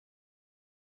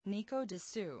Niko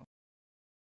Dessou.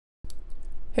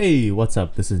 Hey, what's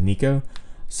up? This is Niko.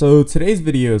 So today's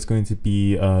video is going to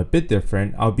be a bit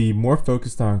different. I'll be more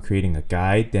focused on creating a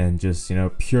guide than just,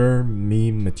 pure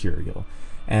meme material.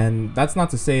 And that's not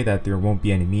to say that there won't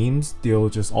be any memes, there'll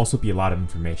just also be a lot of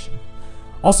information.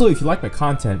 Also, if you like my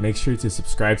content, make sure to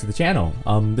subscribe to the channel.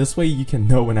 This way you can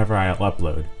know whenever I'll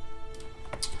upload.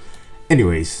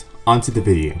 Anyways, onto the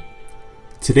video.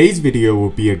 Today's video will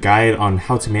be a guide on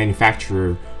how to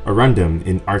manufacture Orundum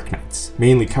in Arknights,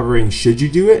 mainly covering should you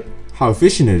do it, how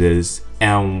efficient it is,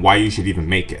 and why you should even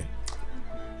make it.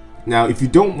 Now, if you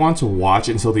don't want to watch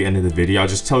until the end of the video, I'll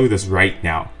just tell you this right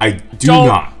now. I do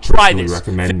not personally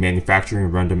recommend manufacturing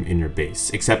Orundum in your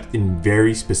base, except in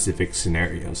very specific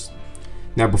scenarios.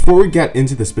 Now, before we get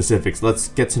into the specifics, let's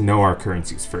get to know our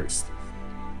currencies first.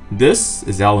 This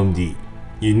is LMD.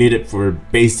 You need it for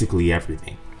basically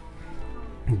everything.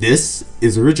 This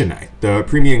is Orundums, the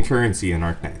premium currency in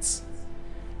Arknights.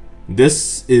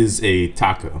 This is a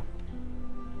taco.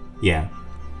 Yeah.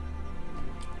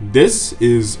 This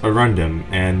is Orundum,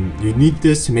 and you need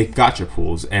this to make gacha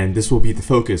pools, and this will be the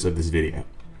focus of this video.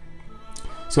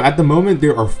 So at the moment,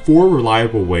 there are 4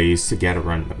 reliable ways to get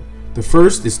Orundum. The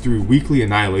first is through weekly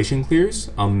annihilation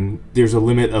clears. There's a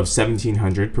limit of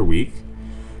 1700 per week.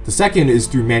 The second is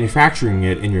through manufacturing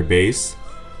it in your base.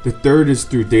 The third is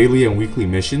through daily and weekly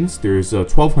missions. There's a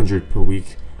 1200 per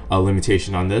week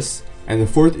limitation on this. And the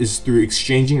fourth is through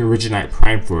exchanging Orundum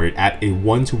Prime for it at a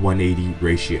 1:180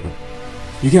 ratio.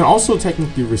 You can also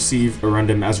technically receive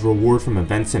Orundum as reward from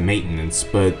events and maintenance,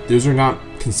 but those are not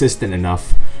consistent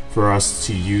enough for us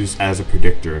to use as a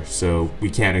predictor, so we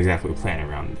can't exactly plan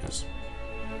around this.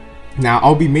 Now,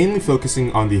 I'll be mainly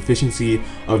focusing on the efficiency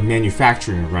of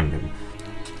manufacturing Orundum.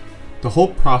 The whole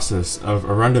process of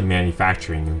Orundum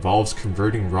manufacturing involves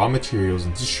converting raw materials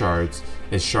into shards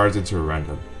and shards into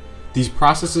Orundum. These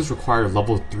processes require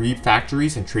level 3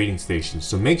 factories and trading stations,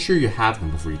 so make sure you have them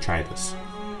before you try this.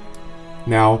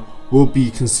 Now, we'll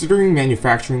be considering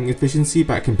manufacturing efficiency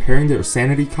by comparing the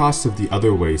sanity costs of the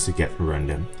other ways to get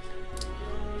Orundum.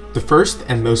 The first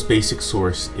and most basic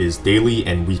source is daily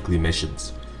and weekly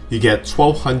missions. You get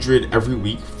 1200 every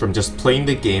week from just playing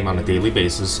the game on a daily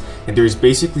basis, and there is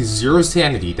basically 0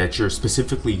 sanity that you're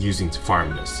specifically using to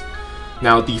farm this.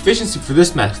 Now, the efficiency for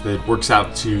this method works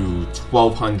out to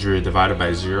 1200 divided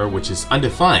by 0, which is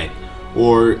undefined,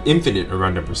 or infinite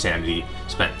Orundum per sanity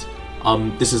spent.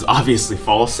 This is obviously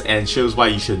false and shows why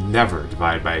you should never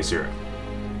divide by 0.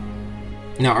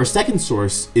 Now, our second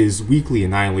source is weekly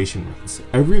annihilation runs.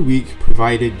 Every week,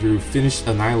 provided you finish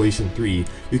Annihilation 3,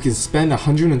 you can spend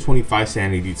 125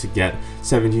 sanity to get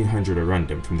 1700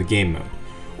 Orundum from the game mode.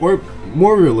 Or,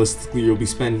 more realistically, you'll be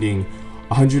spending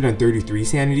 133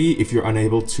 sanity if you're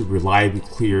unable to reliably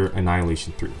clear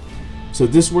Annihilation 3. So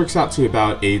this works out to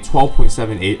about a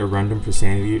 12.78 Orundum per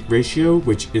sanity ratio,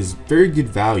 which is very good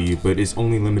value, but is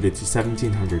only limited to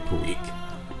 1700 per week.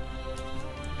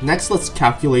 Next, let's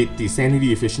calculate the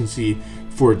sanity efficiency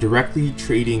for directly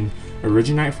trading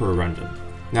Orundum for Orundum.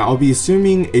 Now, I'll be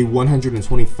assuming a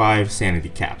 125 sanity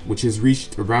cap, which is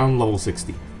reached around level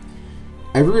 60.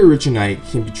 Every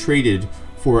Orundum can be traded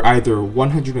for either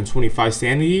 125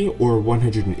 sanity or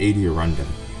 180 Orundum.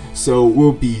 So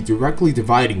we'll be directly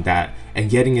dividing that and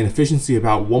getting an efficiency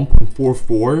about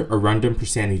 1.44 Orundum per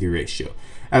sanity ratio.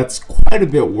 That's quite a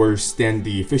bit worse than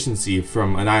the efficiency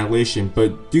from Annihilation,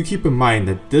 but do keep in mind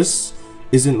that this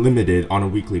isn't limited on a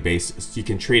weekly basis. You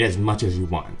can trade as much as you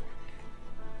want.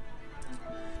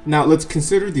 Now let's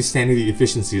consider the sanity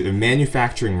efficiency of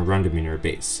manufacturing Orundum in your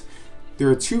base. There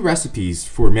are 2 recipes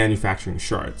for manufacturing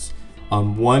shards.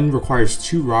 One requires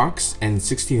 2 rocks and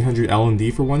 1600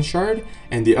 LMD for 1 shard,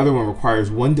 and the other one requires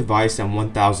 1 device and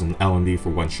 1000 LMD for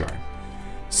 1 shard.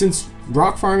 Since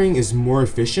rock farming is more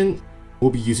efficient,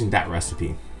 we'll be using that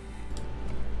recipe.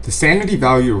 The sanity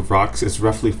value of rocks is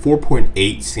roughly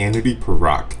 4.8 sanity per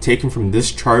rock, taken from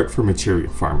this chart for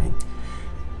material farming.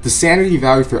 The sanity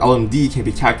value for LMD can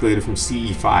be calculated from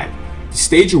CE5. The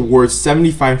stage awards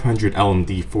 7500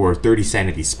 LMD for 30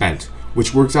 sanity spent,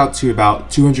 which works out to about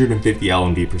 250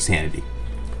 LMD per sanity.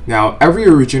 Now, every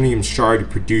Orundum shard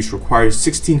produced requires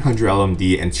 1600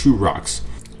 LMD and 2 rocks,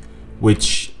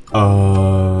 which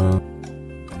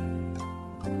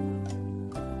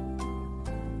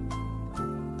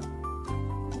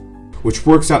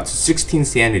works out to 16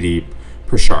 sanity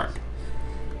per shard.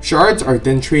 Shards are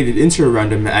then traded into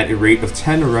Orundum at a rate of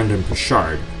 10 Orundum per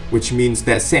shard, which means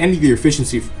that sanity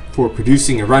efficiency for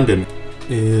producing Orundum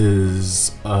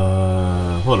is,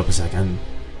 hold up a second.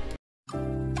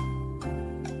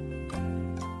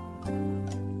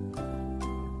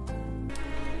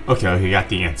 Okay, got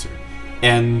the answer.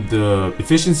 and the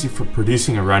efficiency for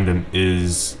producing Orundum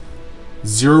is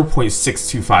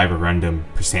 0.625 Orundum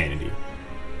per sanity.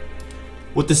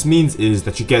 What this means is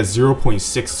that you get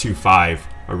 0.625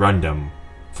 Orundum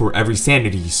for every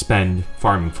sanity you spend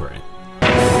farming for it.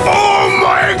 Oh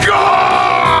my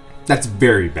god! That's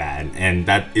very bad, and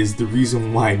that is the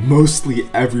reason why mostly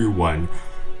everyone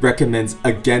recommends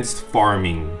against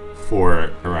farming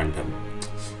for Orundum.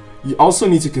 You also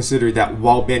need to consider that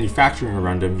while manufacturing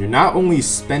Orundum, you're not only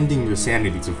spending your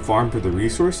sanity to farm for the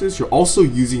resources, you're also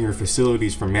using your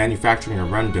facilities for manufacturing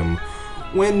Orundum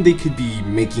when they could be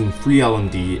making free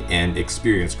LMD and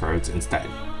experience cards instead.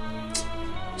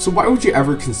 So why would you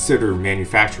ever consider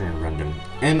manufacturing Orundum?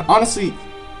 And honestly,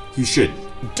 you should.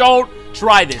 Don't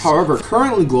try this. However,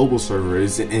 currently global server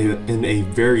is in a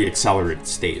very accelerated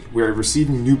state. We're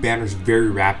receiving new banners very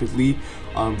rapidly,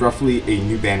 roughly a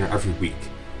new banner every week.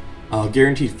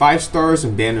 Guaranteed 5 stars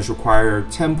and banners require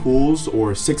 10 pools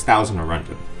or 6,000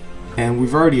 Orundum. And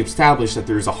we've already established that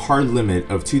there is a hard limit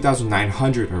of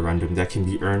 2,900 Orundum that can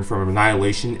be earned from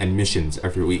Annihilation and missions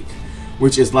every week,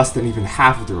 which is less than even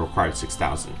half of the required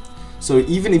 6,000. So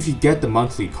even if you get the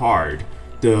monthly card,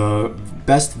 the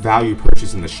best value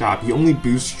purchase in the shop, you only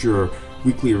boost your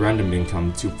weekly Orundum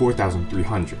income to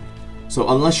 4,300. So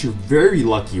unless you're very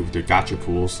lucky with your gacha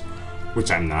pools,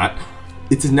 which I'm not,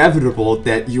 it's inevitable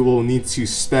that you will need to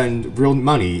spend real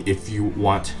money if you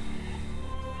want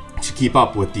to keep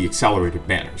up with the accelerated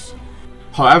banners.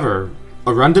 However,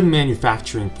 Orundum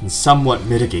manufacturing can somewhat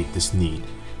mitigate this need.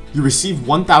 You receive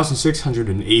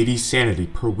 1,680 sanity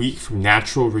per week from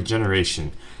natural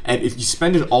regeneration, and if you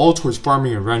spend it all towards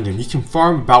farming Orundum, you can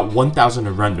farm about 1,000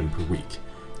 Orundum per week.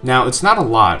 Now, it's not a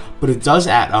lot, but it does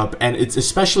add up, and it's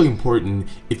especially important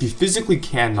if you physically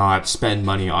cannot spend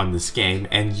money on this game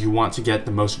and you want to get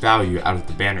the most value out of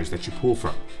the banners that you pull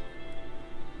from.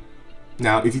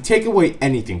 Now, if you take away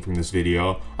anything from this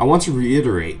video, I want to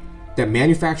reiterate that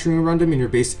manufacturing Orundum in your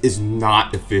base is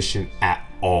not efficient at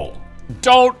all.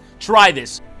 Don't try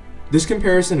this. This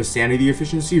comparison of sanity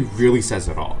efficiency really says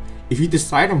it all. If you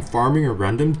decide on farming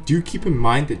Orundum, do keep in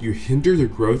mind that you hinder the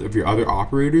growth of your other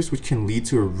operators, which can lead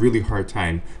to a really hard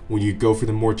time when you go for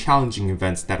the more challenging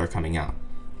events that are coming out.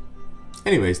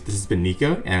 Anyways, this has been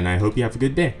Niko, and I hope you have a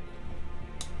good day.